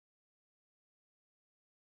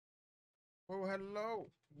Well,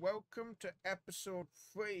 hello. Welcome to episode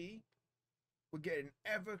 3. We're getting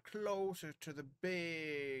ever closer to the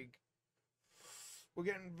big... We're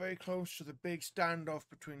getting very close to the big standoff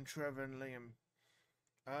between Trevor and Liam.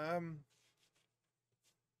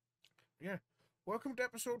 Yeah. Welcome to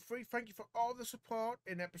episode 3. Thank you for all the support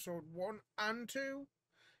in episode 1 and 2.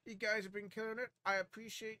 You guys have been killing it. I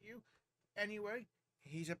appreciate you. Anyway,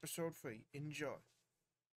 here's episode 3. Enjoy.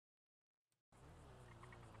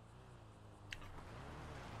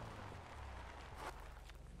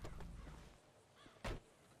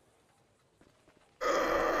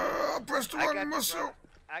 Press the wrong muscle.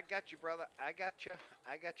 I got you, brother. I got you.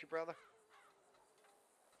 I got you, brother.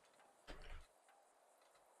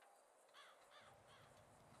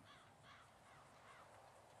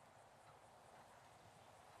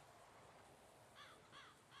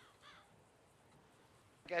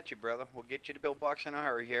 Got you, brother. We'll get you to Billbox in a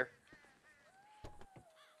hurry here.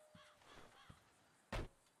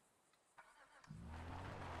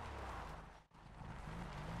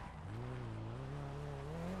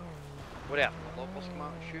 What happened? The locals come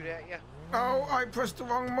out and shoot at you? Oh, I pressed the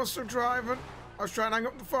wrong muscle driving. I was trying to hang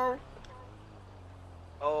up the phone.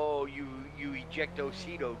 Oh, you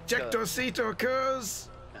ejectocito. Ejectocito, cuz.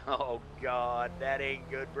 Oh, God. That ain't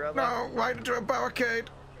good, brother. No, right into a barricade.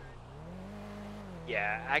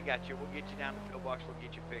 Yeah, I got you. We'll get you down to Pillbox. We'll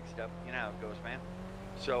get you fixed up. You know how it goes, man.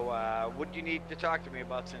 So, what do you need to talk to me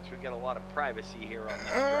about since we got a lot of privacy here on this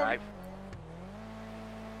drive?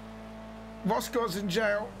 Rosco's in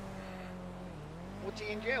jail. What's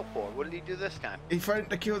he in jail for? What did he do this time? He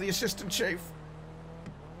threatened to kill the assistant chief.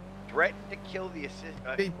 Threatened to kill the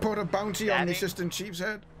assistant... He put a bounty on the assistant chief's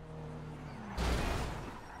head.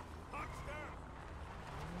 Well,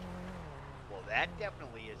 that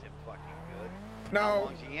definitely isn't fucking good. No. How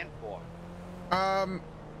long's he in for?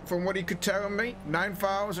 From what he could tell me,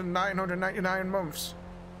 9,999 months.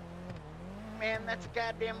 Man, that's a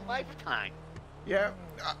goddamn lifetime. Yeah,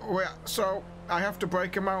 well, so I have to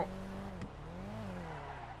break him out.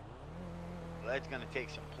 Well, that's gonna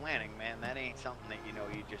take some planning, man. That ain't something that, you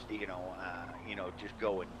just, just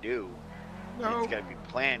go and do. No. It's gotta be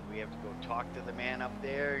planned. We have to go talk to the man up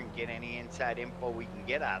there and get any inside info we can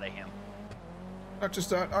get out of him. Not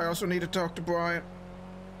just that, I also need to talk to Brian.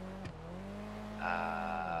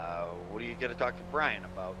 What are you gonna talk to Brian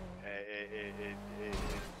about?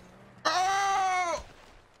 Oh!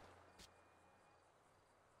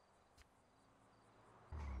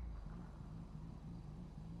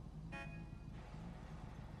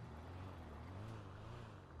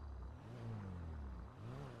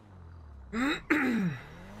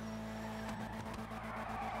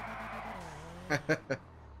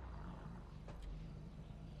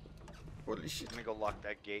 Holy shit. Let me go lock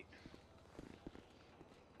that gate.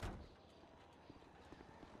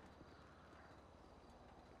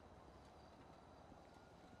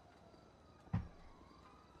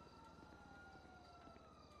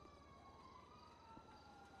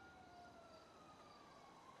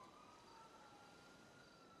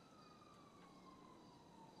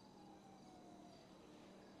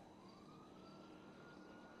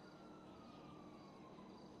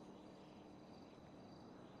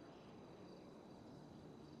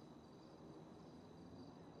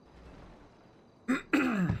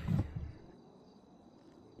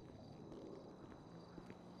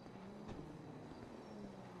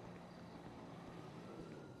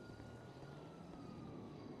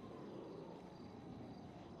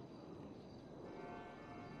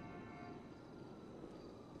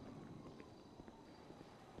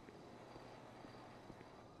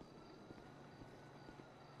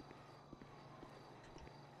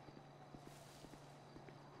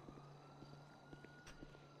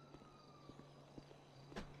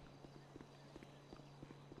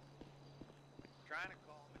 Trying to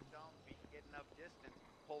call him and tell him if he can get enough distance to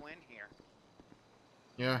pull in here.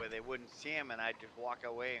 Yeah. Where they wouldn't see him and I'd just walk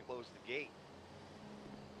away and close the gate.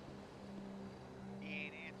 He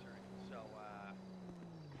ain't answering, so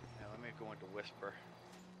let me go into whisper.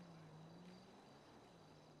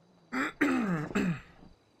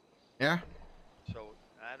 Yeah? So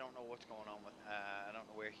I don't know what's going on with I don't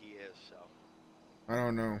know where he is, so I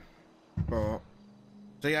don't know. But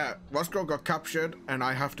so yeah, Rosco got captured and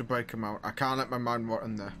I have to break him out. I can't let my man rot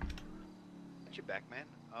in there. got your back, man.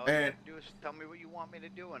 All you have to do is tell me what you want me to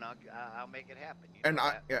do and I'll make it happen. You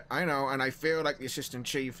know that? I know, and I feel like the assistant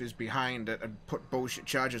chief is behind it and put bullshit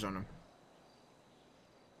charges on him.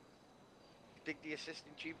 You think the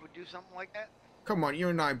assistant chief would do something like that? Come on, you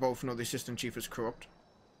and I both know the assistant chief is corrupt.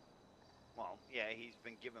 Well, yeah, he's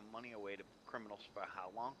been giving money away to criminals for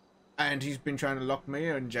how long? And he's been trying to lock me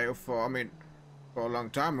in jail for, I mean, for a long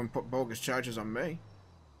time and put bogus charges on me.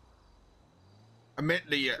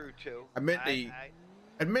 Admittedly, True too. admittedly,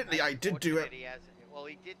 I did do it. He hasn't. Well,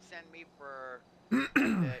 he did send me for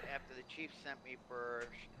after the chief sent me for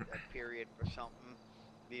a period for something.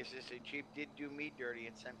 The assistant chief did do me dirty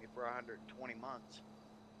and sent me for 120 months.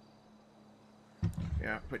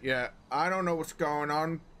 Yeah, but yeah, I don't know what's going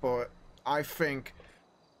on, but I think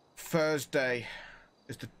Thursday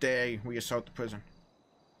is the day we assault the prison.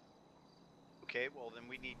 Okay, well then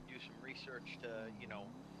we need to do some research to,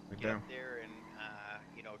 We get do. up there and,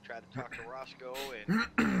 try to talk to Rosco and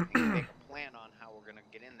make a plan on how we're gonna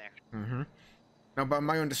get in there. Mm-hmm. Now, by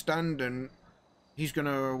my understanding, he's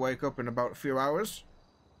gonna wake up in about a few hours.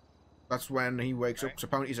 That's when he wakes up. So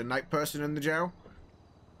apparently he's a night person in the jail.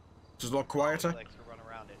 It's a lot quieter. He likes to run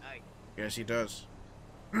around at night. Yes, he does.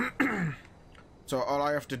 So all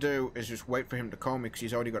I have to do is just wait for him to call me because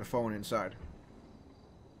he's already got a phone inside.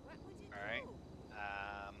 Alright.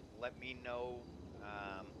 Let me know,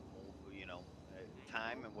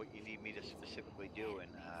 time and what you need me to specifically do. And,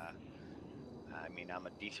 I'm a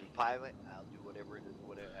decent pilot. I'll do whatever it is.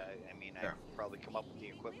 I'd probably come up with the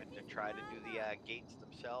equipment to try to do the gates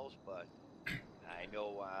themselves, but I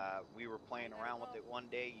know we were playing around with it one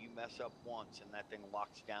day. You mess up once, and that thing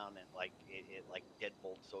locks down, and it dead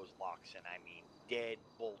bolts those locks, and dead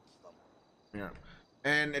bolts them. Yeah,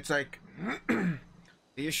 and it's like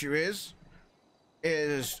the issue is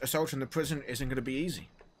assaulting the prison isn't going to be easy.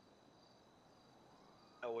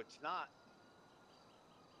 No, it's not.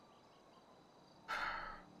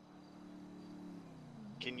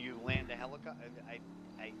 Can you land a helicopter?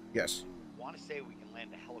 I Yes. want to say we can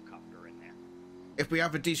land a helicopter in there. If we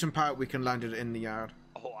have a decent pilot, we can land it in the yard.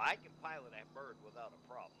 Oh, I can pilot that bird without a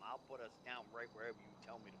problem. I'll put us down right wherever you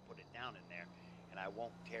tell me to put it down in there, and I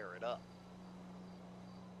won't tear it up.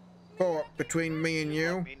 But between me and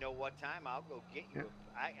you, Let me know what time. I'll go get you.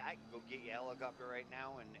 I can go get you a helicopter right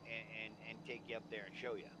now and take you up there and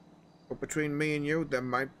show you. but between me and you, there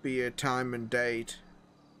might be a time and date.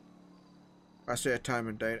 I say a time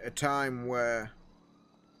and date, a time where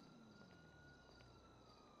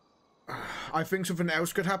I think something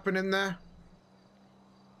else could happen in there.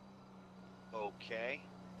 Okay.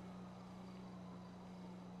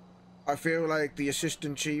 I feel like the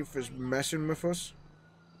assistant chief is messing with us.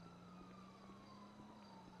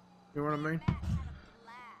 You know what I mean?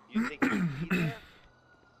 You think he'd be there?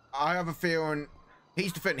 I have a feeling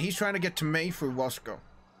he's defending. He's trying to get to me through Rosco.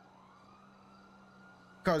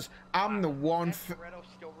 Because I'm the one. Is Toretto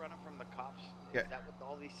still running from the cops? Yeah. Is that what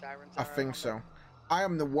all these sirens I are? think so. I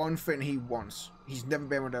am the one thing he wants. He's never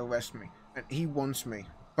been able to arrest me. And he wants me.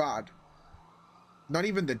 Bad. Not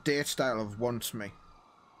even the date style of wants me.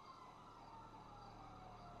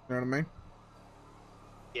 You know what I mean?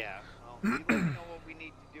 Yeah. Well, you let me know what we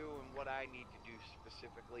need to do and what I need to do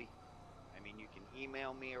specifically. You can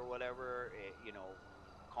email me or whatever.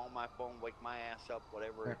 Call my phone, wake my ass up,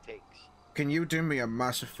 whatever it takes. Can you do me a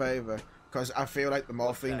massive favor? Because I feel like the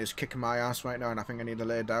morphine is kicking my ass right now, and I think I need to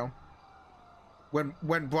lay down.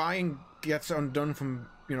 When Brian gets undone from,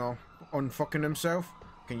 unfucking himself,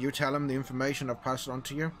 can you tell him the information I've passed on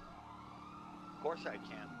to you? Of course I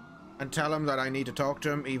can. And tell him that I need to talk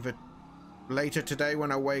to him either later today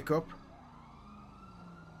when I wake up,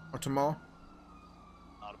 or tomorrow.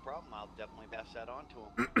 Not a problem. I'll definitely pass that on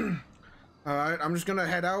to him. Alright, I'm just gonna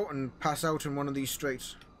head out and pass out in one of these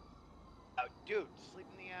streets. Dude, sleep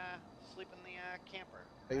in the camper.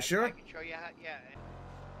 Are you sure? I can show you how. Yeah.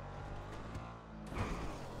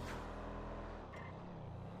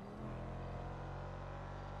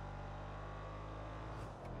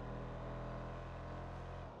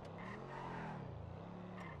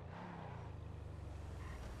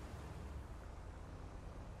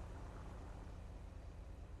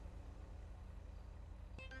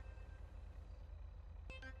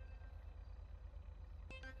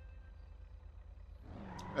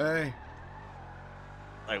 Hey.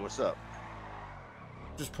 Hey, what's up?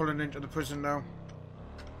 Just pulling into the prison now.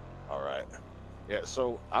 All right. Yeah,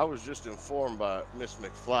 so I was just informed by Miss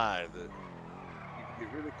McFly that you can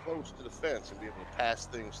get really close to the fence and be able to pass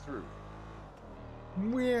things through.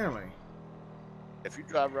 Really? If you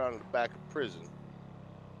drive around to the back of prison,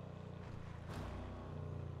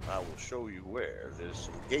 I will show you where. There's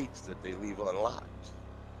some gates that they leave unlocked.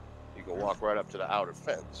 You can walk right up to the outer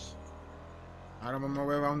fence. I'm on my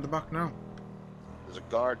way around the back now. There's a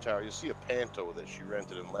guard tower. You'll see a Panto that she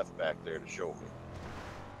rented and left back there to show me.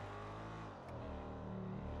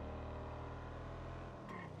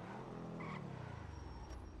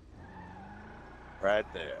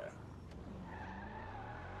 Right there.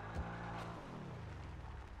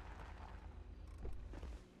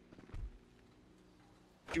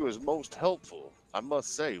 She was most helpful, I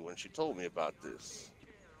must say, when she told me about this,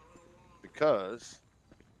 because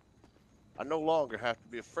I no longer have to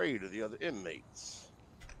be afraid of the other inmates.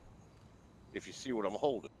 If you see what I'm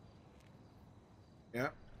holding. Yeah.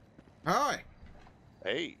 Hi.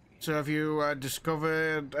 Hey, So have you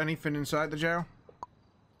discovered anything inside the jail?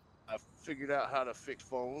 I've figured out how to fix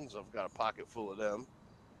phones. I've got a pocket full of them.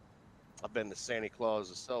 I've been to Santa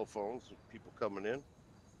Claus's cell phones with people coming in.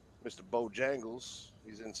 Mr. Bojangles,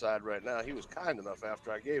 he's inside right now. He was kind enough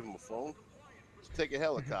after I gave him a phone to take a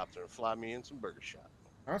helicopter and fly me in some burger shop.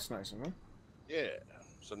 That's nice of him. Yeah.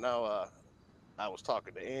 So now I was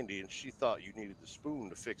talking to Andy and she thought you needed the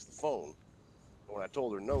spoon to fix the phone. And when I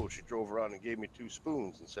told her no, she drove around and gave me 2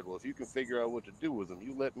 spoons and said, well, if you can figure out what to do with them,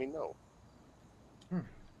 you let me know.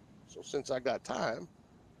 So since I got time,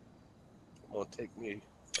 I'm going to take me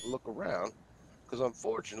a look around. Because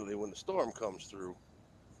unfortunately, when the storm comes through,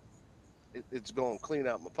 it's going to clean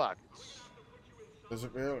out my pockets. Does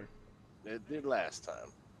it really? It did last time.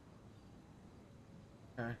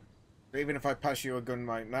 Okay. Even if I pass you a gun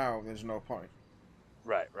right now, there's no point.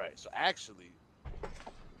 Right. So actually,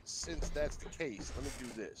 since that's the case, let me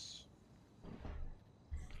do this.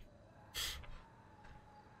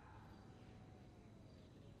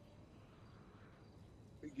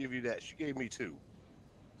 Let me give you that. She gave me 2.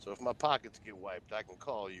 So if my pockets get wiped, I can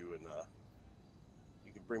call you and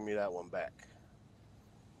you can bring me that one back.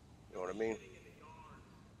 You know what I mean?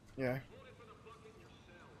 Yeah.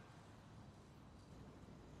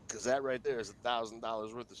 Because that right there is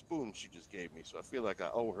 $1,000 worth of spoons she just gave me. So I feel like I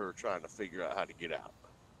owe her trying to figure out how to get out.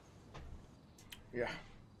 Yeah.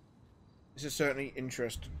 This is certainly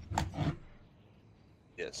interesting.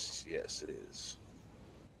 Yes, it is.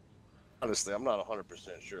 Honestly, I'm not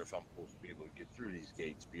 100% sure if I'm supposed to be able to get through these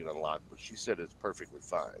gates being unlocked, but she said it's perfectly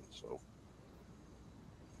fine. So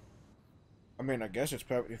I mean, I guess it's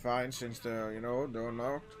perfectly fine since they're, they're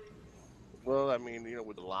unlocked. well, I mean,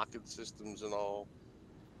 with the locking systems and all.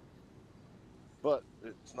 But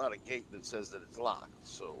it's not a gate that says that it's locked,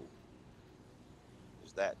 so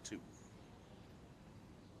there's that too.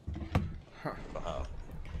 Huh.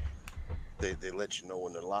 They let you know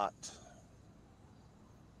when they're locked.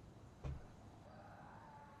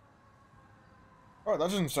 Oh, that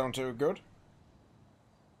doesn't sound too good.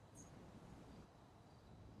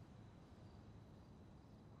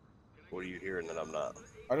 What are you hearing that I'm not?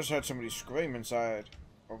 I just heard somebody scream inside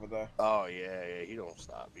over there. Oh yeah, he don't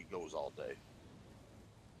stop. He goes all day.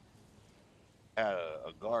 I had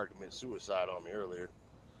a guard commit suicide on me earlier.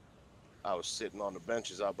 I was sitting on the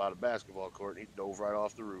benches out by the basketball court, and he dove right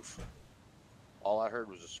off the roof. All I heard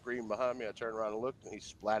was a scream behind me. I turned around and looked, and he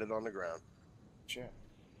splatted on the ground. Shit.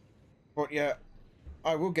 But yeah,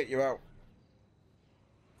 I will get you out.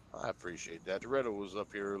 I appreciate that. Toretto was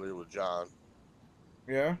up here earlier with John.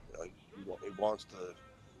 Yeah? He wants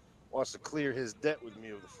to clear his debt with me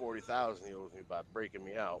of the $40,000 he owes me by breaking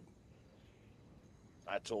me out.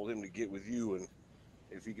 I told him to get with you, and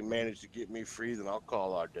if he can manage to get me free, then I'll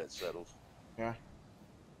call our debt settled. Yeah.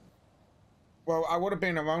 Well, I would have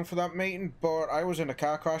been around for that meeting, but I was in a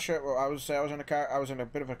car crash. Well, I was in a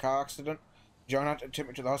bit of a car accident. John had to take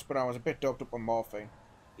me to the hospital. I was a bit doped up on morphine.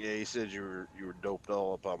 Yeah, he said you were doped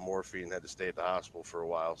all up on morphine and had to stay at the hospital for a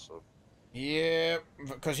while, so. Yeah,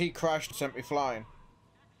 because he crashed and sent me flying.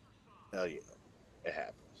 Hell yeah, it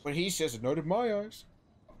happens. But he says, not in my eyes.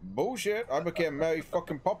 Bullshit, I became Mary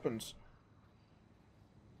fucking Poppins.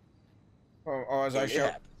 Or as I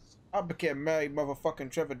shout, I became Mary motherfucking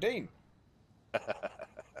Trevor Dean.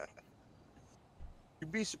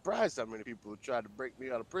 You'd be surprised how many people have tried to break me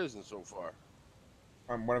out of prison so far.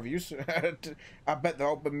 And whatever you said, I bet they're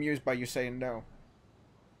all bemused by you saying no.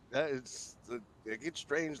 They get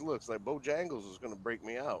strange looks, like Bojangles was going to break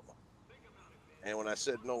me out. And when I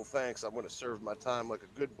said no thanks, I'm going to serve my time like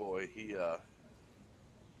a good boy, he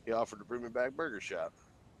offered to bring me back burger shop.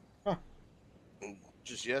 Huh. And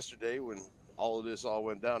just yesterday, when all of this all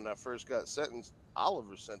went down and I first got sentenced,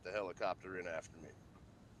 Oliver sent the helicopter in after me.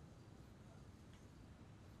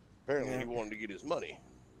 Apparently he wanted to get his money.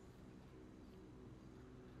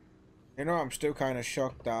 I'm still kind of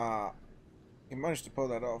shocked that he managed to pull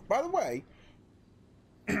that off. By the way,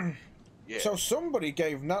 Yeah. So somebody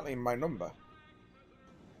gave Natalie my number.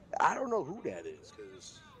 I don't know who that is,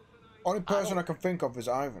 because... Only person I can think of is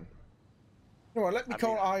Ivan. You know what, let me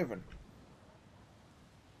call Ivan.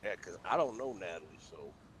 Yeah, because I don't know Natalie, so...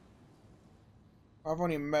 I've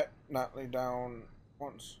only met Natalie down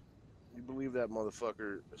once. You believe that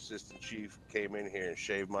motherfucker, assistant chief, came in here and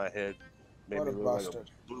shaved my head? Made What me a look bastard. like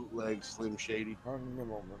a bootleg Slim Shady? Hold on a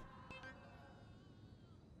moment.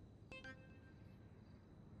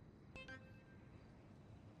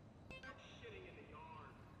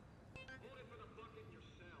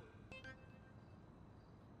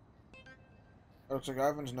 Looks like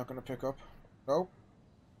Ivan's not going to pick up. Nope.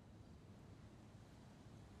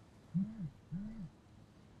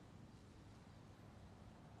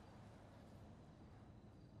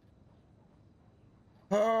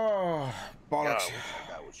 Oh, God, I bollocks. wish that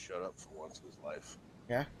guy would shut up for once in his life.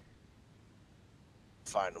 Yeah?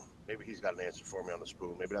 Find him. Maybe he's got an answer for me on the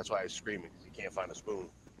spoon. Maybe that's why he's screaming, because he can't find a spoon.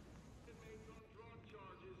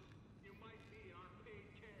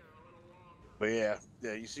 But yeah,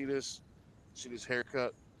 you see this? See this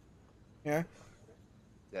haircut? Yeah?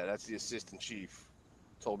 Yeah, that's the assistant chief.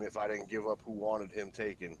 Told me if I didn't give up who wanted him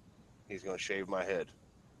taken, he's gonna shave my head.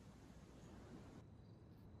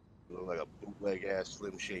 Look like a bootleg ass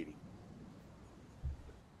Slim Shady.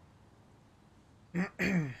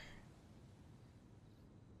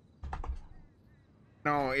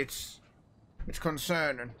 No, it's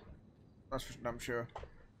concerning. That's for damn sure.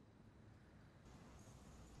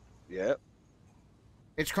 Yeah.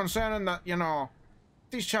 It's concerning that, you know,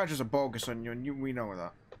 these charges are bogus on you, and we know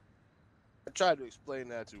that. I tried to explain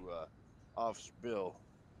that to Officer Bill,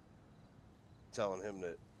 telling him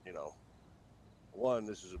that, you know, one,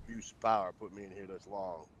 this is abuse of power, put me in here this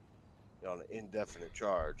long, you know, on an indefinite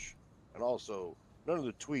charge. And also, none of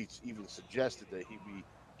the tweets even suggested that he be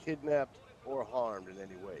kidnapped or harmed in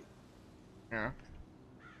any way. Yeah.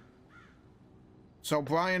 So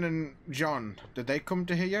Brian and John, did they come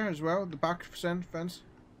to here as well? The back fence?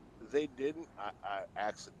 They didn't. I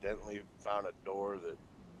accidentally found a door that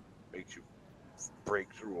makes you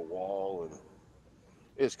break through a wall, and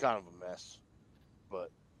it's kind of a mess,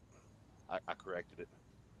 but I corrected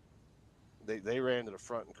it. They ran to the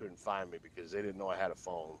front and couldn't find me because they didn't know I had a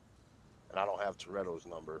phone, and I don't have Toretto's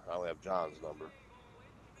number. I only have John's number.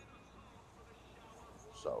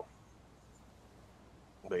 So,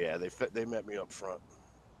 but yeah, they met me up front.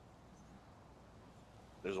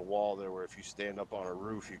 There's a wall there where if you stand up on a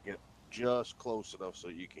roof, you get just close enough so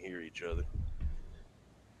you can hear each other.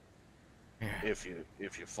 Yeah. If you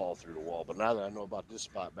fall through the wall. But now that I know about this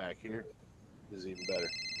spot back here, this is even better.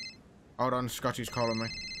 Hold on, Scotty's calling me.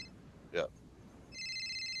 Yep.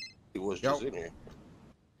 He was just in here.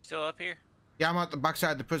 Still up here? Yeah, I'm at the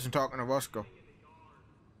backside of the prison talking to Rosco.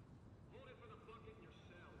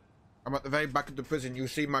 I'm at the very back of the prison. You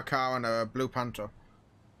see my car and a blue Panther.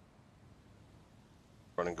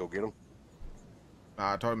 Run and go get him.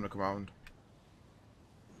 I told him to come around.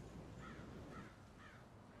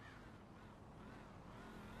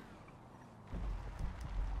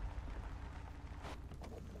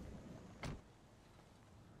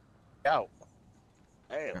 Out.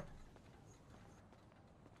 Damn. Yeah.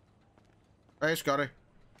 Hey, Scotty.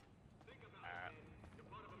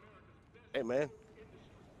 Hey, man.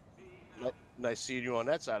 Nice seeing you on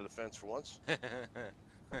that side of the fence for once.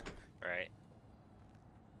 Right.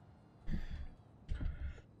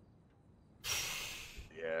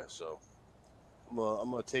 Yeah, so I'm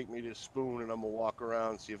gonna take me this spoon and I'm gonna walk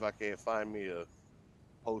around, see if I can't find me a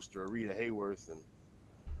poster of Rita Hayworth and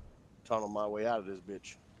tunnel my way out of this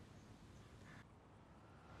bitch.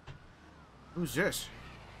 Who's this?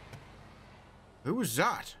 Who was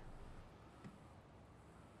that?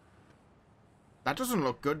 That doesn't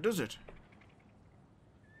look good, does it?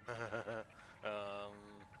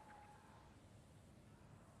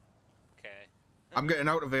 Okay. I'm getting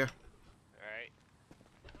out of here. Alright.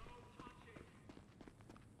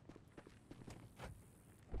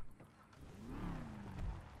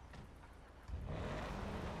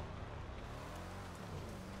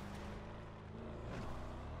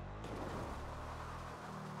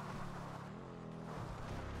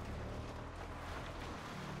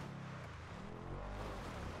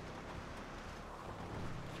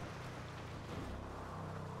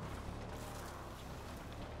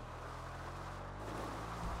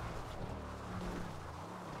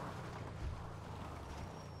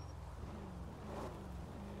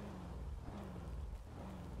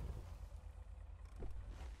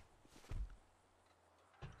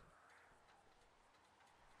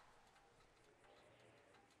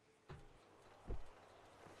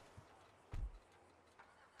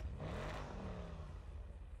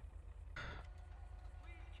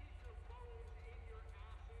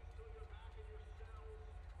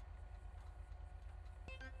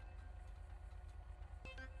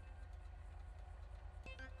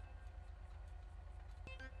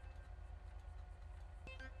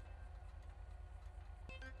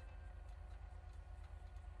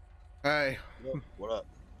 Hey, What up?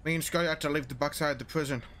 me and Scotty had to leave the backside of the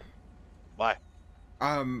prison. Why?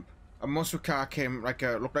 A muscle car came,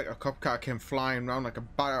 looked like a cop car came flying around like a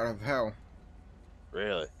bat out of hell.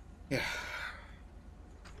 Really? Yeah.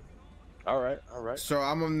 All right. So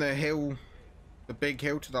I'm on the hill, the big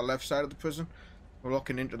hill to the left side of the prison. We're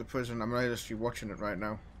looking into the prison. I'm actually watching it right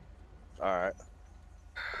now. All right.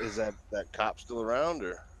 Is that cop still around,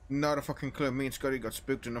 or? Not a fucking clue. Me and Scotty got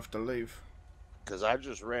spooked enough to leave. Because I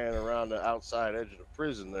just ran around the outside edge of the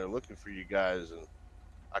prison there looking for you guys, and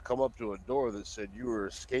I come up to a door that said you were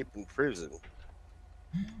escaping prison.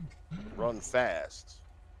 Run fast.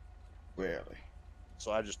 Really?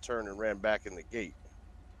 So I just turned and ran back in the gate.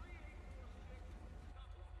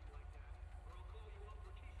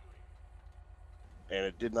 And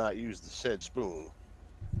it did not use the said spoon.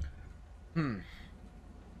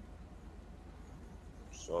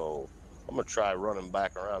 So I'm going to try running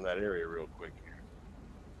back around that area real quick here.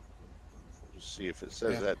 Just see if it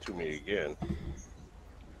says that to me again.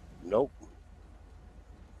 Nope.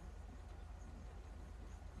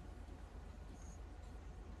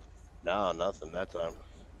 Nah, nothing that time.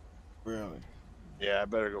 Really? Yeah, I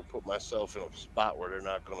better go put myself in a spot where they're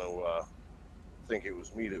not going to think it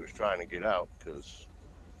was me that was trying to get out, because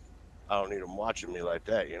I don't need them watching me like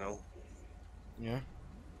that, you know? Yeah.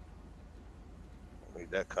 I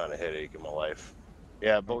need that kind of headache in my life.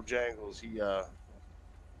 Yeah, Bojangles,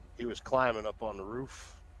 he was climbing up on the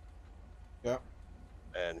roof. Yeah.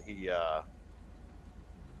 And he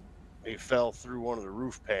fell through one of the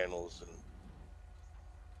roof panels, and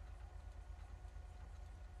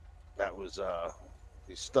that was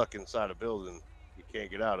he's stuck inside a building he can't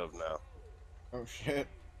get out of now. Oh shit.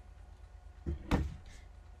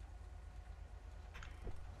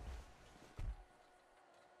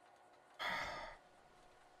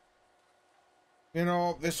 You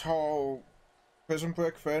know, this whole prison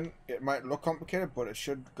break thing, it might look complicated, but it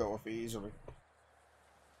should go off easily.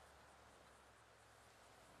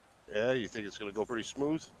 Yeah, you think it's gonna go pretty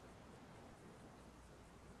smooth?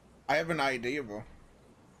 I have an idea, bro.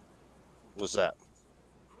 What's that?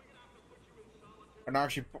 And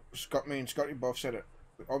actually, me and Scotty both said it.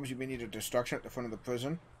 Obviously, we need a distraction at the front of the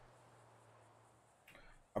prison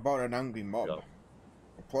about an angry mob Yep.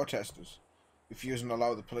 of protesters refusing to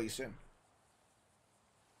allow the police in.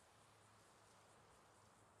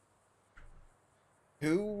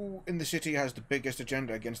 Who in the city has the biggest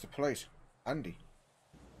agenda against the police? Andy.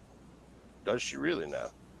 Does she really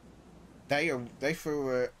now? They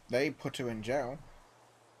put her in jail.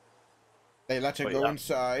 They let her Wait, go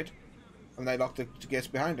inside, and they locked the gates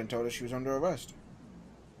behind her and told her she was under arrest.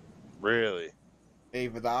 Really?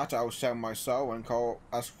 Either that, I will sell my soul and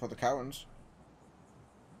ask for the Karens.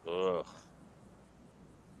 Ugh.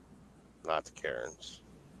 Not the Karens.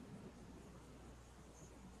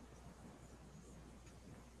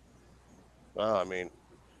 Well, I mean,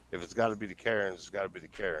 if it's got to be the Karens, it's got to be the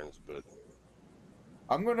Karens. But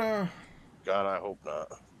God, I hope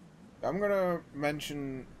not. I'm gonna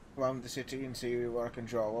mention around the city and see what I can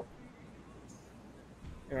draw up.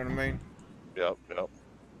 You know what I mean? Yep.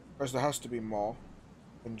 Because there has to be more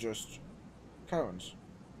than just Karens.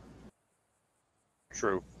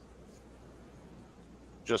 True.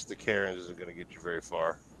 Just the Karens isn't going to get you very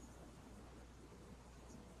far.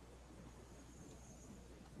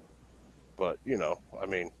 But, you know, I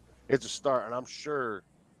mean, it's a start, and I'm sure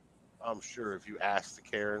if you ask the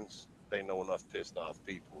Karens, they know enough pissed off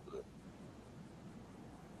people to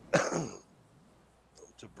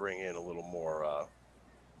to bring in a little more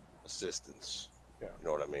assistance. Yeah. You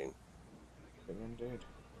know what I mean? Yeah, indeed.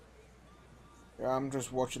 Yeah, I'm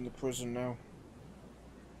just watching the prison now.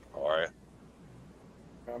 All right.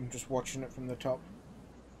 I'm just watching it from the top.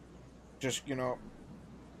 Just, you know,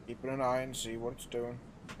 keeping an eye and see what it's doing.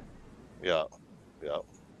 Yeah.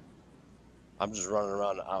 I'm just running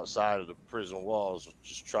around the outside of the prison walls,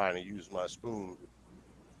 just trying to use my spoon.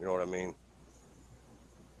 You know what I mean?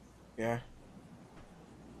 Yeah.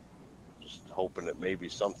 Just hoping that maybe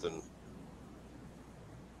something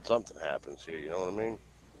happens here. You know what I mean?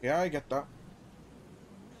 Yeah, I get that.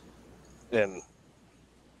 And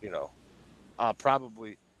you know, I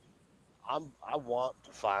want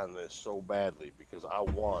to find this so badly because I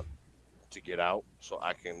want to get out so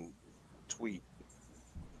I can tweet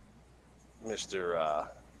Mr.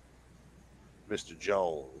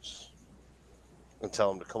 Jones and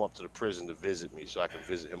tell him to come up to the prison to visit me so I can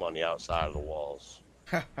visit him on the outside of the walls.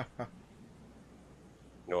 You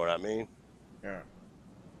know what I mean? Yeah.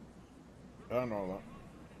 I know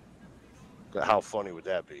that. How funny would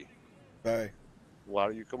that be? Hey. Why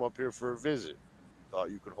do you come up here for a visit?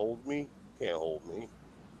 Thought you could hold me? Can't hold me.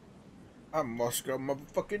 I'm Rosco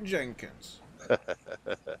motherfucking Jenkins. God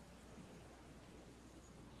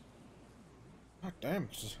damn.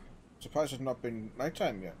 Surprised it's not been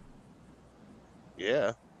nighttime yet.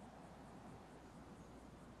 Yeah.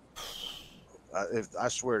 I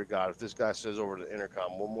swear to God, if this guy says over the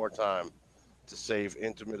intercom one more time to save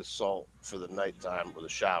intimate assault for the nighttime or the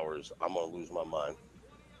showers, I'm gonna lose my mind.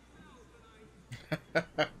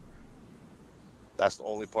 That's the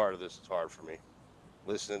only part of this that's hard for me.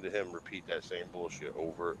 Listening to him repeat that same bullshit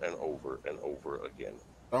over and over and over again.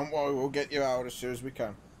 Don't worry, we'll get you out as soon as we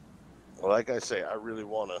can. Well, like I say, I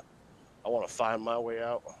wanna find my way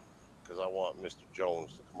out because I want Mr.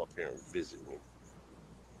 Jones to come up here and visit me.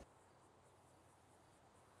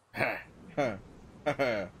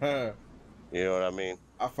 You know what I mean?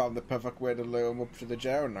 I found the perfect way to lure him up to the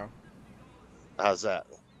jail now. How's that?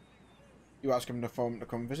 You ask him to phone to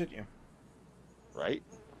come visit you. Right?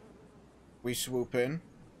 We swoop in.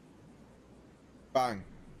 Bang.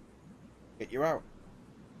 Get you out.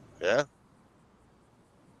 Yeah?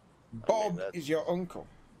 Bob that's- is your uncle.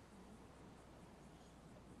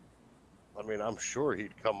 I mean, I'm sure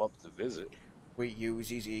he'd come up to visit, We use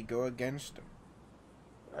his ego against him.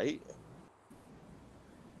 right?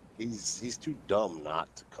 He's too dumb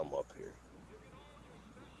not to come up here.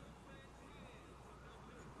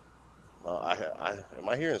 Am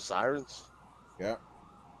I hearing sirens? Yeah.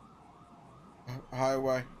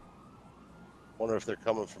 Highway. Wonder if they're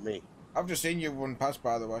coming for me. I've just seen you run past,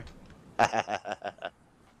 by the way.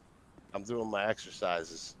 I'm doing my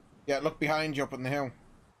exercises. Yeah, look behind you up on the hill.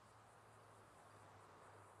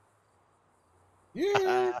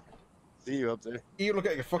 Yeah. See you up there. You look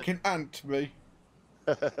like a fucking ant to me.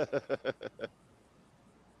 I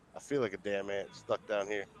feel like a damn ant stuck down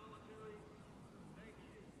here.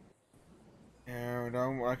 Yeah,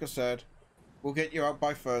 no, like I said, we'll get you out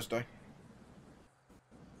by Thursday.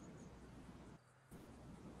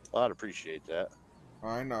 I'd appreciate that.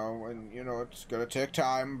 I know, and you know, it's gonna take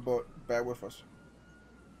time, but bear with us.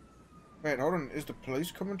 Wait, hold on, is the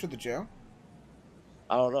police coming to the jail?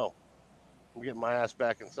 I don't know. I'm getting my ass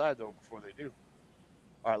back inside though before they do.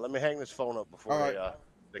 All right, let me hang this phone up before All right.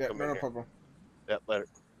 they Yeah, come no in here. problem. Yep, later.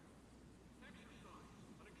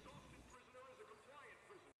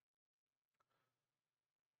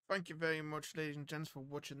 Thank you very much, ladies and gents, for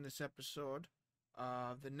watching this episode.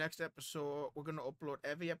 The next episode, we're gonna upload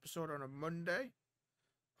every episode on a Monday.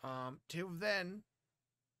 Till then,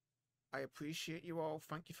 I appreciate you all.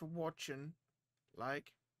 Thank you for watching.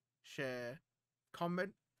 Like, share,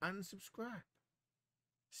 comment, and subscribe.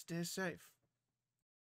 Stay safe.